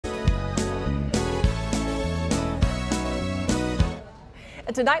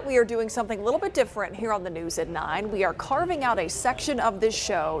And tonight we are doing something a little bit different here on the News at 9. We are carving out a section of this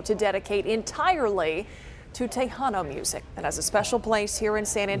show to dedicate entirely to Tejano music. That has a special place here in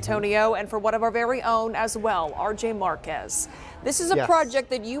San Antonio and for one of our very own as well, RJ Marquez. This is a project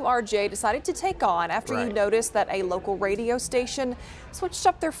that you, RJ, decided to take on after you noticed that a local radio station switched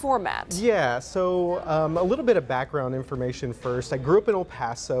up their format. Yeah, so a little bit of background information first. I grew up in El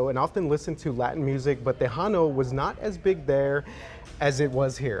Paso and often listened to Latin music, but Tejano was not as big there as it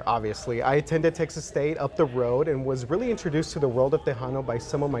was here, obviously. I attended Texas State up the road and was really introduced to the world of Tejano by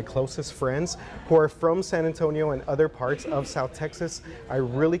some of my closest friends who are from San Antonio and other parts of South Texas. I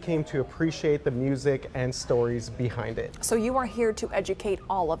really came to appreciate the music and stories behind it. So you are here to educate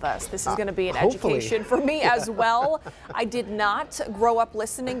all of us. This is going to be an education for me as well. I did not grow up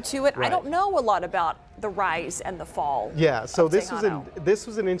listening to it. I don't know a lot about the rise and the fall. Yeah, so this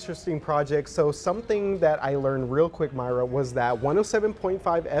was an interesting project. So something that I learned real quick, Myra, was that 107.5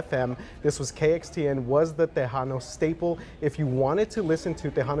 FM, this was KXTN, was the Tejano staple. If you wanted to listen to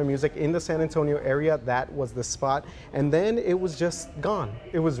Tejano music in the San Antonio area, that was the spot. And then it was just gone.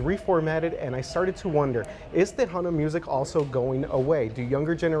 It was reformatted, and I started to wonder, is Tejano music also going away? Do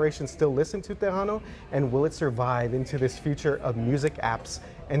younger generations still listen to Tejano? And will it survive into this future of music apps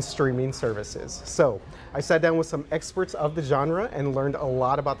and streaming services? So I sat down with some experts of the genre and learned a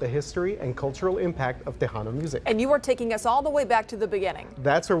lot about the history and cultural impact of Tejano music. And you are taking us all the way back to the beginning.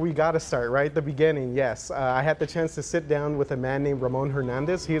 That's where we got to start, right? The beginning, yes. I had the chance to sit down with a man named Ramon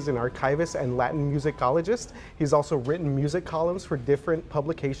Hernandez. He is an archivist and Latin musicologist. He's also written music columns for different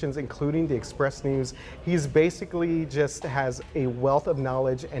publications, including the Express News. He's basically just has a wealth of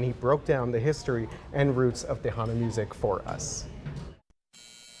knowledge, and he broke down the history and roots of Tejano music for us.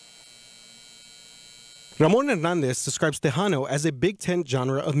 Ramon Hernandez describes Tejano as a big tent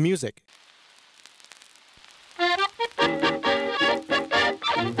genre of music.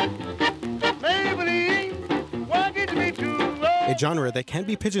 A genre that can't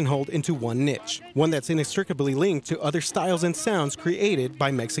be pigeonholed into one niche, one that's inextricably linked to other styles and sounds created by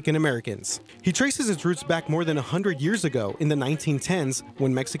Mexican Americans. He traces its roots back more than 100 years ago in the 1910s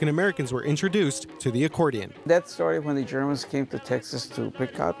when Mexican Americans were introduced to the accordion. That started when the Germans came to Texas to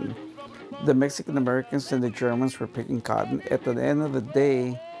pick cotton. The Mexican Americans and the Germans were picking cotton. At the end of the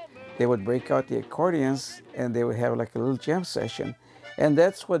day, they would break out the accordions and they would have like a little jam session. And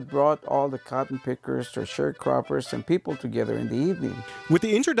that's what brought all the cotton pickers or sharecroppers and people together in the evening. With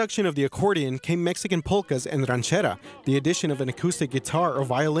the introduction of the accordion came Mexican polkas and ranchera. The addition of an acoustic guitar or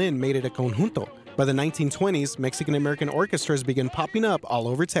violin made it a conjunto. By the 1920s, Mexican American orchestras began popping up all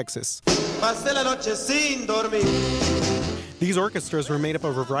over Texas. These orchestras were made up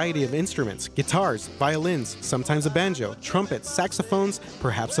of a variety of instruments: guitars, violins, sometimes a banjo, trumpets, saxophones,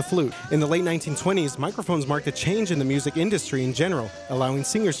 perhaps a flute. In the late 1920s, microphones marked a change in the music industry in general, allowing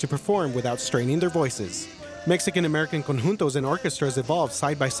singers to perform without straining their voices. Mexican-American conjuntos and orchestras evolved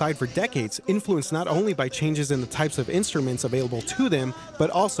side by side for decades, influenced not only by changes in the types of instruments available to them,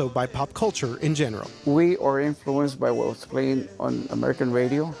 but also by pop culture in general. We are influenced by what was playing on American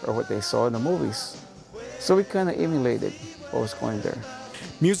radio or what they saw in the movies. So we kind of emulated what was going there.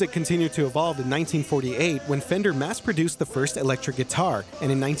 Music continued to evolve in 1948 when Fender mass-produced the first electric guitar,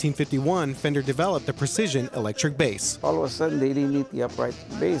 and in 1951, Fender developed the precision electric bass. All of a sudden, they didn't need the upright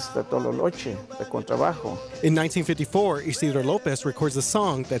bass, the tololoche, the contrabajo. In 1954, Isidro Lopez records a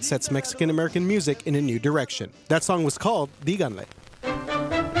song that sets Mexican-American music in a new direction. That song was called Díganle.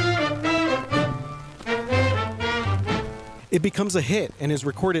 It becomes a hit and is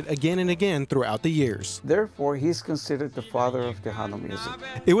recorded again and again throughout the years. Therefore, he's considered the father of Tejano music.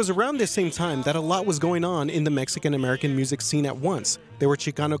 It was around this same time that a lot was going on in the Mexican-American music scene at once. There were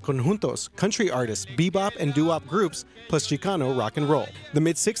Chicano conjuntos, country artists, bebop and doo-wop groups, plus Chicano rock and roll. The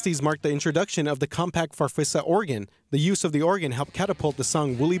mid-60s marked the introduction of the compact farfisa organ. The use of the organ helped catapult the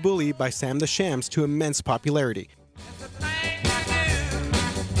song Wooly Bully by Sam the Shams to immense popularity.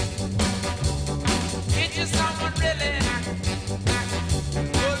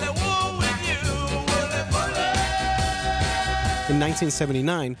 In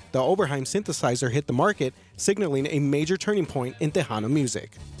 1979, the Oberheim synthesizer hit the market, signaling a major turning point in Tejano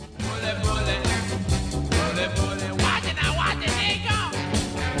music.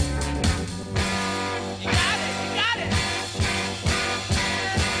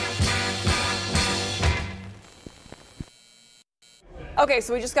 Okay,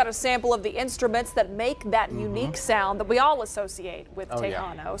 so we just got a sample of the instruments that make that unique sound that we all associate with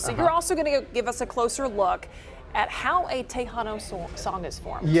Tejano. So you're also going to give us a closer look at how a Tejano song is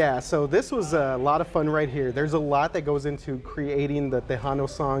formed. Yeah, so this was a lot of fun right here. There's a lot that goes into creating the Tejano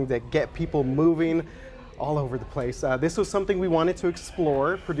song that get people moving. all over the place. This was something we wanted to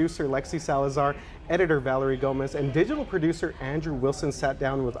explore. Producer Lexi Salazar, editor Valerie Gomez, and digital producer Andrew Wilson sat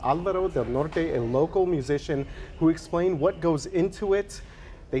down with Alvaro del Norte, a local musician, who explained what goes into it.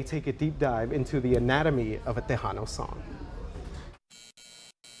 They take a deep dive into the anatomy of a Tejano song.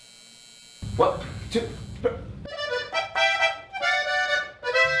 1, 2, 3.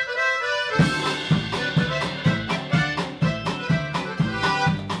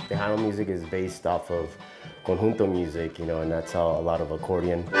 Tejano music is based off of conjunto music, you know, and that's how a lot of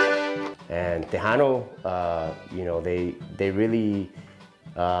accordion. And Tejano, you know, they really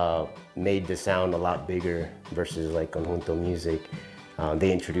made the sound a lot bigger versus like conjunto music.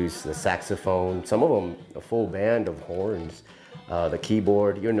 They introduced the saxophone, some of them a full band of horns, the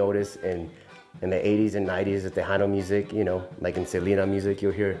keyboard. You'll notice in the 80s and 90s of Tejano music, you know, like in Selena music,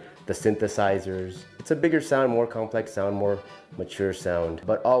 you'll hear the synthesizers. It's a bigger sound, more complex sound, more mature sound,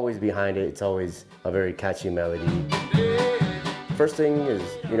 but always behind it, it's always a very catchy melody. First thing is,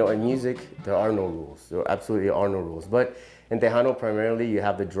 you know, in music, there are no rules. There absolutely are no rules. But in Tejano, primarily, you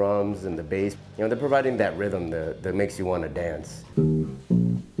have the drums and the bass. You know, they're providing that rhythm that makes you want to dance.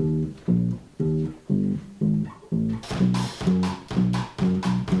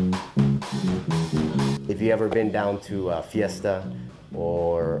 If you ever been down to Fiesta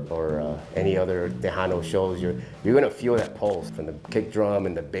or any other Tejano shows, you're gonna feel that pulse from the kick drum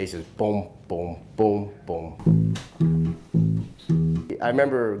and the bass is boom, boom, boom, boom. I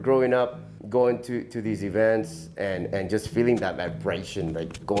remember growing up, going to these events and just feeling that vibration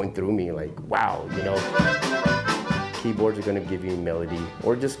like going through me, like, wow, you know. Keyboards are gonna give you melody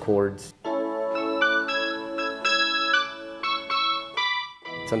or just chords.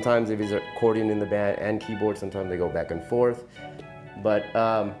 Sometimes if there's accordion in the band and keyboard, sometimes they go back and forth. But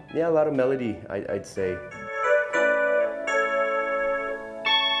yeah, a lot of melody, I'd say.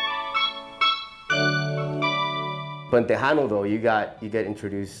 But in Tejano though, you get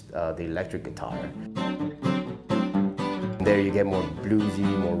introduced the electric guitar. There you get more bluesy,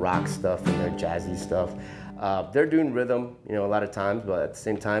 more rock stuff and their jazzy stuff. They're doing rhythm, you know, a lot of times, but at the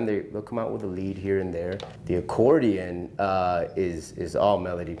same time, they'll come out with a lead here and there. The accordion is all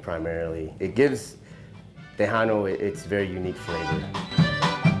melody primarily. It gives Tejano its very unique flavor.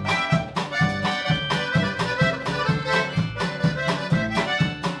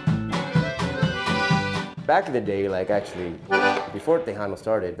 Back in the day, like actually, before Tejano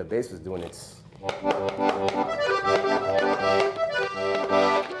started, the bass was doing its...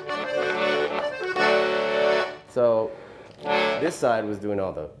 So this side was doing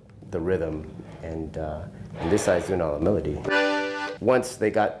all the rhythm, and this side's doing all the melody. Once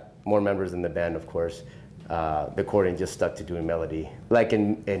they got more members in the band, of course, the accordion just stuck to doing melody. Like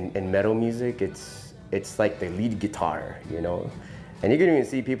in metal music, it's like the lead guitar, you know? And you can even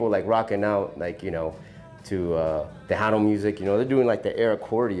see people like rocking out, like, you know, to Tejano music, you know, they're doing like the air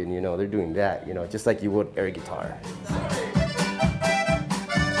accordion, you know, they're doing that, you know, just like you would air guitar.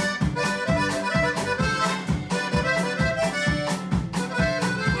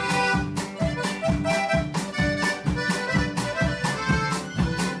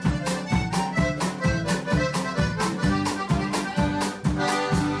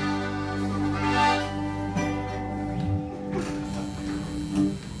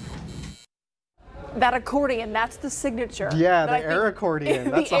 That accordion, that's the signature. Yeah, the air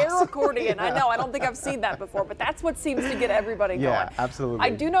accordion. That's the air awesome. accordion. I know, I don't think I've seen that before, but that's what seems to get everybody going. Yeah, absolutely. I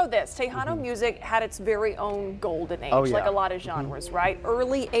do know this, Tejano music had its very own golden age, like a lot of genres, right?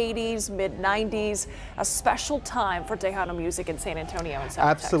 Early 80s, mid 90s, a special time for Tejano music in San Antonio and South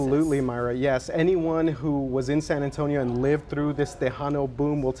Texas. Absolutely, Myra. Yes, anyone who was in San Antonio and lived through this Tejano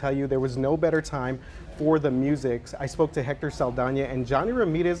boom will tell you there was no better time for the music. I spoke to Hector Saldana and Johnny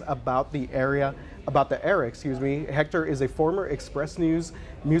Ramirez about the era, excuse me. Hector is a former Express News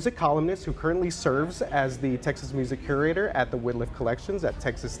music columnist who currently serves as the Texas music curator at the Whitliff Collections at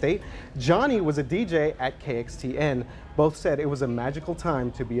Texas State. Johnny was a DJ at KXTN. Both said it was a magical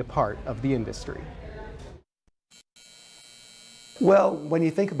time to be a part of the industry. Well, when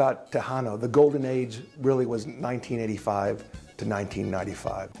you think about Tejano, the golden age really was 1985 to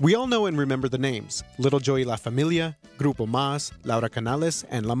 1995. We all know and remember the names: Little Joey La Familia, Grupo Más, Laura Canales,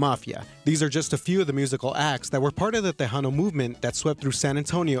 and La Mafia. These are just a few of the musical acts that were part of the Tejano movement that swept through San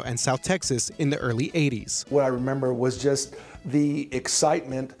Antonio and South Texas in the early 80s. What I remember was just the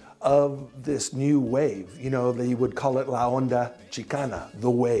excitement of this new wave. You know, they would call it La Onda Chicana, the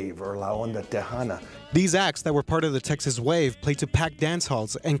wave, or La Onda Tejana. These acts that were part of the Texas wave played to packed dance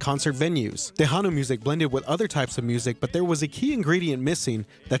halls and concert venues. Tejano music blended with other types of music, but there was a key ingredient missing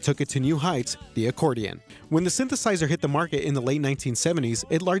that took it to new heights: the accordion. When the synthesizer hit the market in the late 1970s,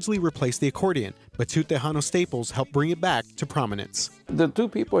 it largely replaced the accordion, but two Tejano staples helped bring it back to prominence. The two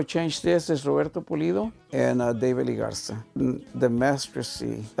people who changed this is Roberto Pulido and David Lee Garza. The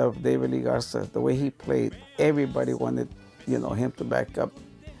mastery of David Lee Garza, the way he played, everybody wanted, him to back up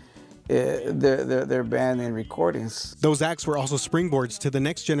their band in recordings. Those acts were also springboards to the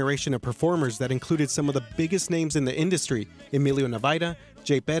next generation of performers that included some of the biggest names in the industry: Emilio Navaira,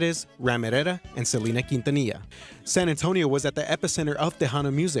 Jay Perez, Ram Herrera, and Selena Quintanilla. San Antonio was at the epicenter of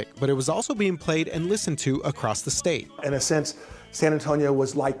Tejano music, but it was also being played and listened to across the state. In a sense, San Antonio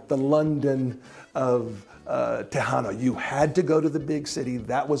was like the London of Tejano. You had to go to the big city.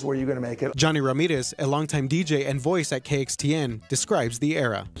 That was where you're going to make it. Johnny Ramirez, a longtime DJ and voice at KXTN, describes the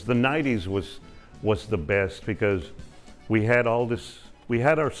era. The 90s was the best because we had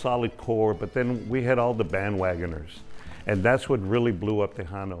our solid core, but then we had all the bandwagoners. And that's what really blew up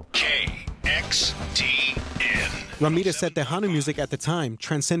Tejano. KXTN. Ramirez said Tejano music at the time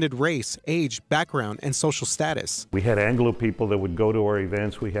transcended race, age, background, and social status. We had Anglo people that would go to our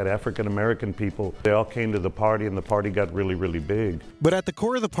events. We had African American people. They all came to the party, and the party got really, really big. But at the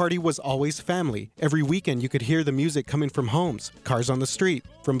core of the party was always family. Every weekend you could hear the music coming from homes, cars on the street,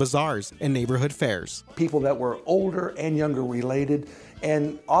 from bazaars, and neighborhood fairs. People that were older and younger related,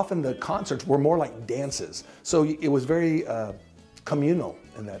 and often the concerts were more like dances. So it was very communal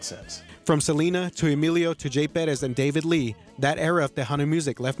in that sense. From Selena to Emilio to Jay Perez and David Lee, that era of Tejano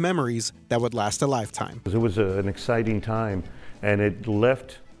music left memories that would last a lifetime. It was an exciting time, and it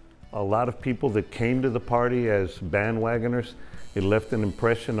left a lot of people that came to the party as bandwagoners. It left an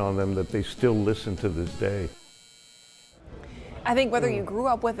impression on them that they still listen to this day. I think whether you grew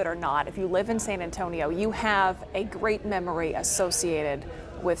up with it or not, if you live in San Antonio, you have a great memory associated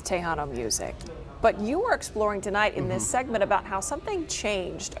with Tejano music. But you were exploring tonight in this segment about how something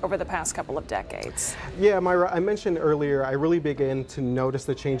changed over the past couple of decades. Yeah, Myra, I mentioned earlier, I really began to notice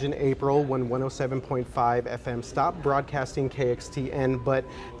the change in April when 107.5 FM stopped broadcasting KXTN, but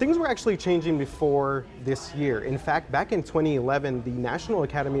things were actually changing before this year. In fact, back in 2011, the National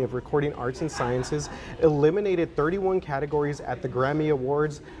Academy of Recording Arts and Sciences eliminated 31 categories at the Grammy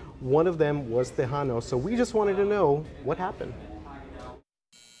Awards. One of them was Tejano, so we just wanted to know what happened.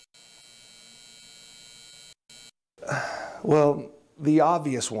 Well, the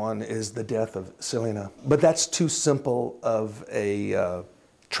obvious one is the death of Selena, but that's too simple of a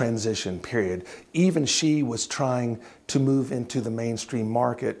transition period. Even she was trying to move into the mainstream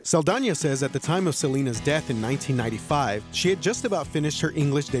market. Saldana says at the time of Selena's death in 1995, she had just about finished her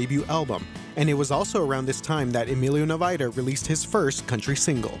English debut album, and it was also around this time that Emilio Navaira released his first country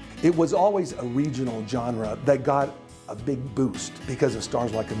single. It was always a regional genre that got a big boost because of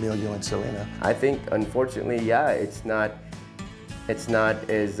stars like Emilio and Selena. I think, unfortunately, yeah, it's not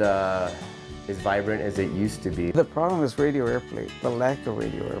as vibrant as it used to be. The problem is radio airplay, the lack of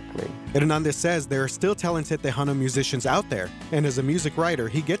radio airplay. Hernandez says there are still talented Tejano musicians out there, and as a music writer,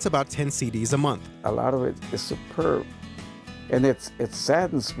 he gets about 10 CDs a month. A lot of it is superb, and it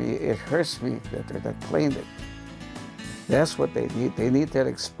saddens me, it hurts me that they're not playing it. That's what they need. They need that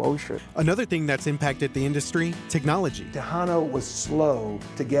exposure. Another thing that's impacted the industry, technology. Tejano was slow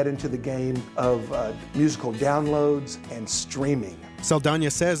to get into the game of musical downloads and streaming. Saldana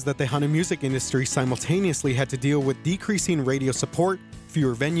says that the Tejano music industry simultaneously had to deal with decreasing radio support,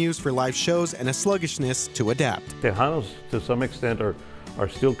 fewer venues for live shows, and a sluggishness to adapt. Tejanos, to some extent, are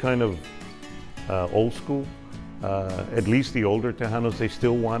still kind of old school. At least the older Tejanos, they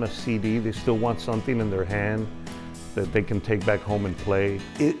still want a CD. They still want something in their hand that they can take back home and play.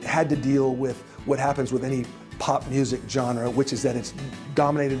 It had to deal with what happens with any pop music genre, which is that it's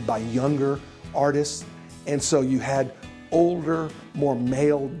dominated by younger artists. And so you had older, more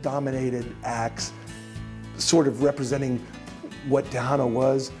male-dominated acts sort of representing what Tejano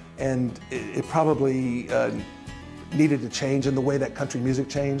was. And it probably needed to change in the way that country music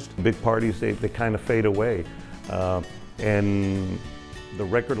changed. Big parties, they kind of fade away. And the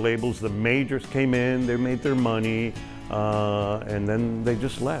record labels, the majors came in, they made their money, and then they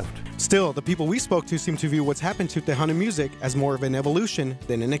just left. Still, the people we spoke to seem to view what's happened to Tejano music as more of an evolution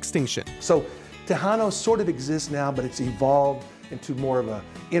than an extinction. So Tejano sort of exists now, but it's evolved into more of an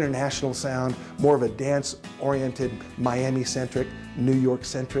international sound, more of a dance-oriented, Miami-centric, New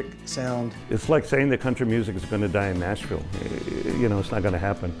York-centric sound. It's like saying that country music is going to die in Nashville. You know, it's not going to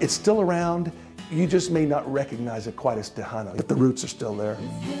happen. It's still around. You just may not recognize it quite as Tejano, but the roots are still there.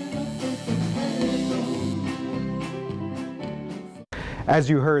 As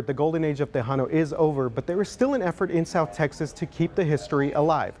you heard, the golden age of Tejano is over, but there is still an effort in South Texas to keep the history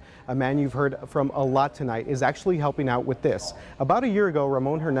alive. A man you've heard from a lot tonight is actually helping out with this. About a year ago,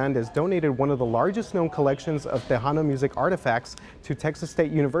 Ramon Hernandez donated one of the largest known collections of Tejano music artifacts to Texas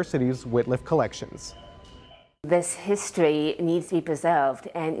State University's Whitliff Collections. This history needs to be preserved,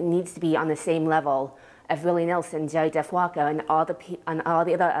 and it needs to be on the same level of Willie Nelson, Jerry Defuaca, and all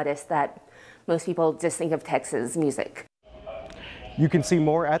the other artists that most people just think of Texas music. You can see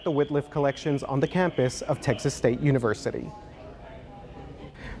more at the Whitliff Collections on the campus of Texas State University.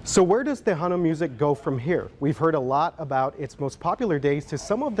 So where does Tejano music go from here? We've heard a lot about its most popular days to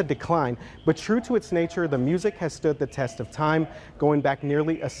some of the decline, but true to its nature, the music has stood the test of time, going back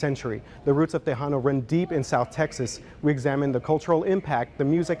nearly a century. The roots of Tejano run deep in South Texas. We examine the cultural impact the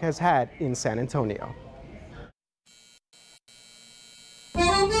music has had in San Antonio.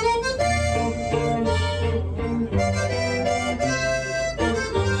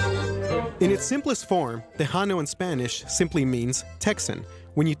 In its simplest form, Tejano in Spanish simply means Texan.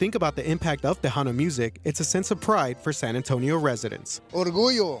 When you think about the impact of Tejano music, it's a sense of pride for San Antonio residents.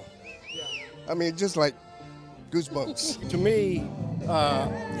 Orgullo. I mean, just like goosebumps. To me,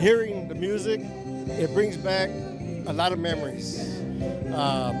 hearing the music, it brings back a lot of memories.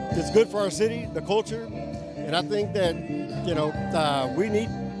 It's good for our city, the culture, and I think that, you know, we need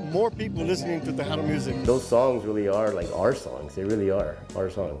more people listening to Tejano music. Those songs really are like our songs. They really are our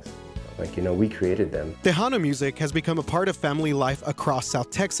songs. Like, you know, we created them. Tejano music has become a part of family life across South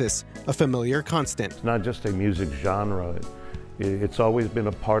Texas, a familiar constant. It's not just a music genre. It's always been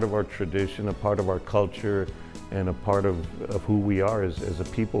a part of our tradition, a part of our culture, and a part of who we are as a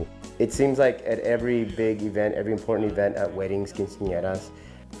people. It seems like at every big event, every important event, at weddings, quinceañeras,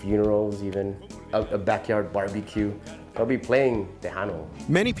 funerals even, a backyard barbecue, they'll be playing Tejano.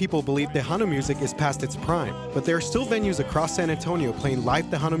 Many people believe Tejano music is past its prime, but there are still venues across San Antonio playing live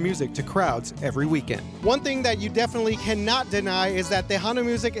Tejano music to crowds every weekend. One thing that you definitely cannot deny is that Tejano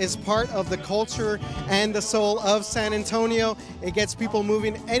music is part of the culture and the soul of San Antonio. It gets people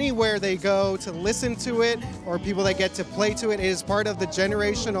moving anywhere they go to listen to it, or people that get to play to it. It is part of the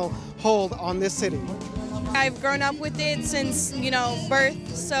generational hold on this city. I've grown up with it since, you know,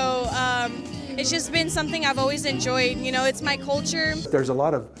 birth, so it's just been something I've always enjoyed. You know, it's my culture. There's a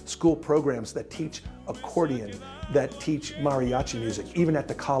lot of school programs that teach accordion, that teach mariachi music, even at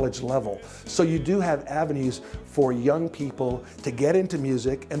the college level. So you do have avenues for young people to get into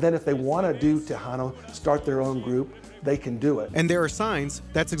music, and then if they want to do Tejano, start their own group, they can do it. And there are signs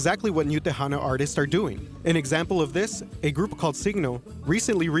that's exactly what new Tejano artists are doing. An example of this, a group called Signo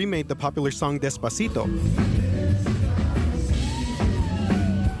recently remade the popular song Despacito.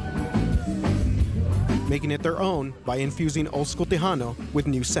 Making it their own by infusing old school Tejano with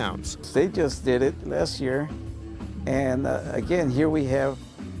new sounds. They just did it last year, and again, here we have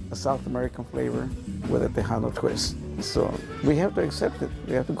a South American flavor with a Tejano twist. So we have to accept it.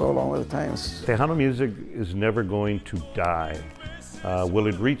 We have to go along with the times. Tejano music is never going to die. Will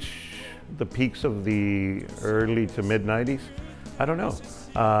it reach the peaks of the early to mid-90s? I don't know.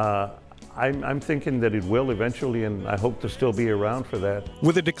 I'm thinking that it will eventually, and I hope to still be around for that.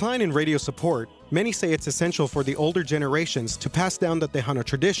 With a decline in radio support, many say it's essential for the older generations to pass down the Tejano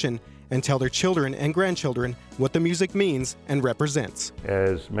tradition and tell their children and grandchildren what the music means and represents.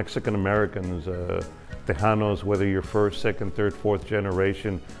 As Mexican Americans, Tejanos, whether you're first, second, third, fourth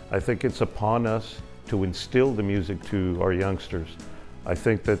generation, I think it's upon us to instill the music to our youngsters. I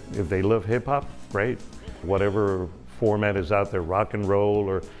think that if they love hip hop, great. Whatever format is out there, rock and roll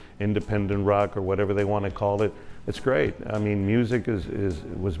or independent rock or whatever they want to call it, it's great. I mean, music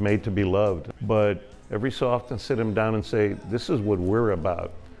was made to be loved. But every so often sit them down and say, this is what we're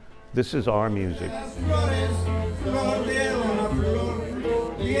about. This is our music.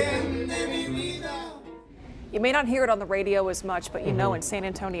 You may not hear it on the radio as much, but you know in San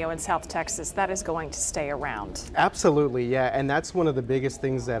Antonio and South Texas, that is going to stay around. Absolutely, yeah, and that's one of the biggest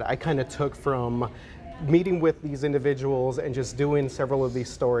things that I kind of took from meeting with these individuals and just doing several of these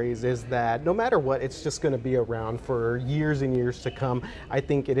stories is that no matter what, it's just going to be around for years and years to come. I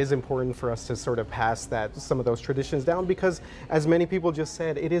think it is important for us to sort of pass some of those traditions down because, as many people just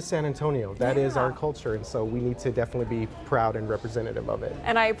said, it is San Antonio. That is our culture, and so we need to definitely be proud and representative of it.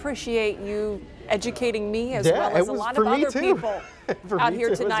 And I appreciate you educating me as well as a lot of other people out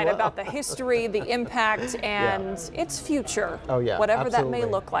here tonight about the history, the impact, and its future. Oh yeah, whatever absolutely. that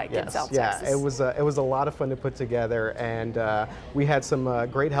may look like in South Texas. Yeah, it was a lot of fun to put together, and we had some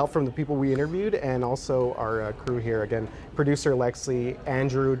great help from the people we interviewed, and also our crew here. Again, producer Lexi,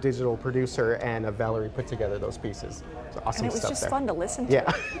 Andrew, digital producer, and Valerie put together those pieces. So awesome and it was stuff just there. fun to listen to.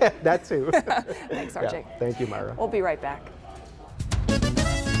 Yeah, that too. Thanks, RJ. Yeah, thank you, Myra. We'll be right back.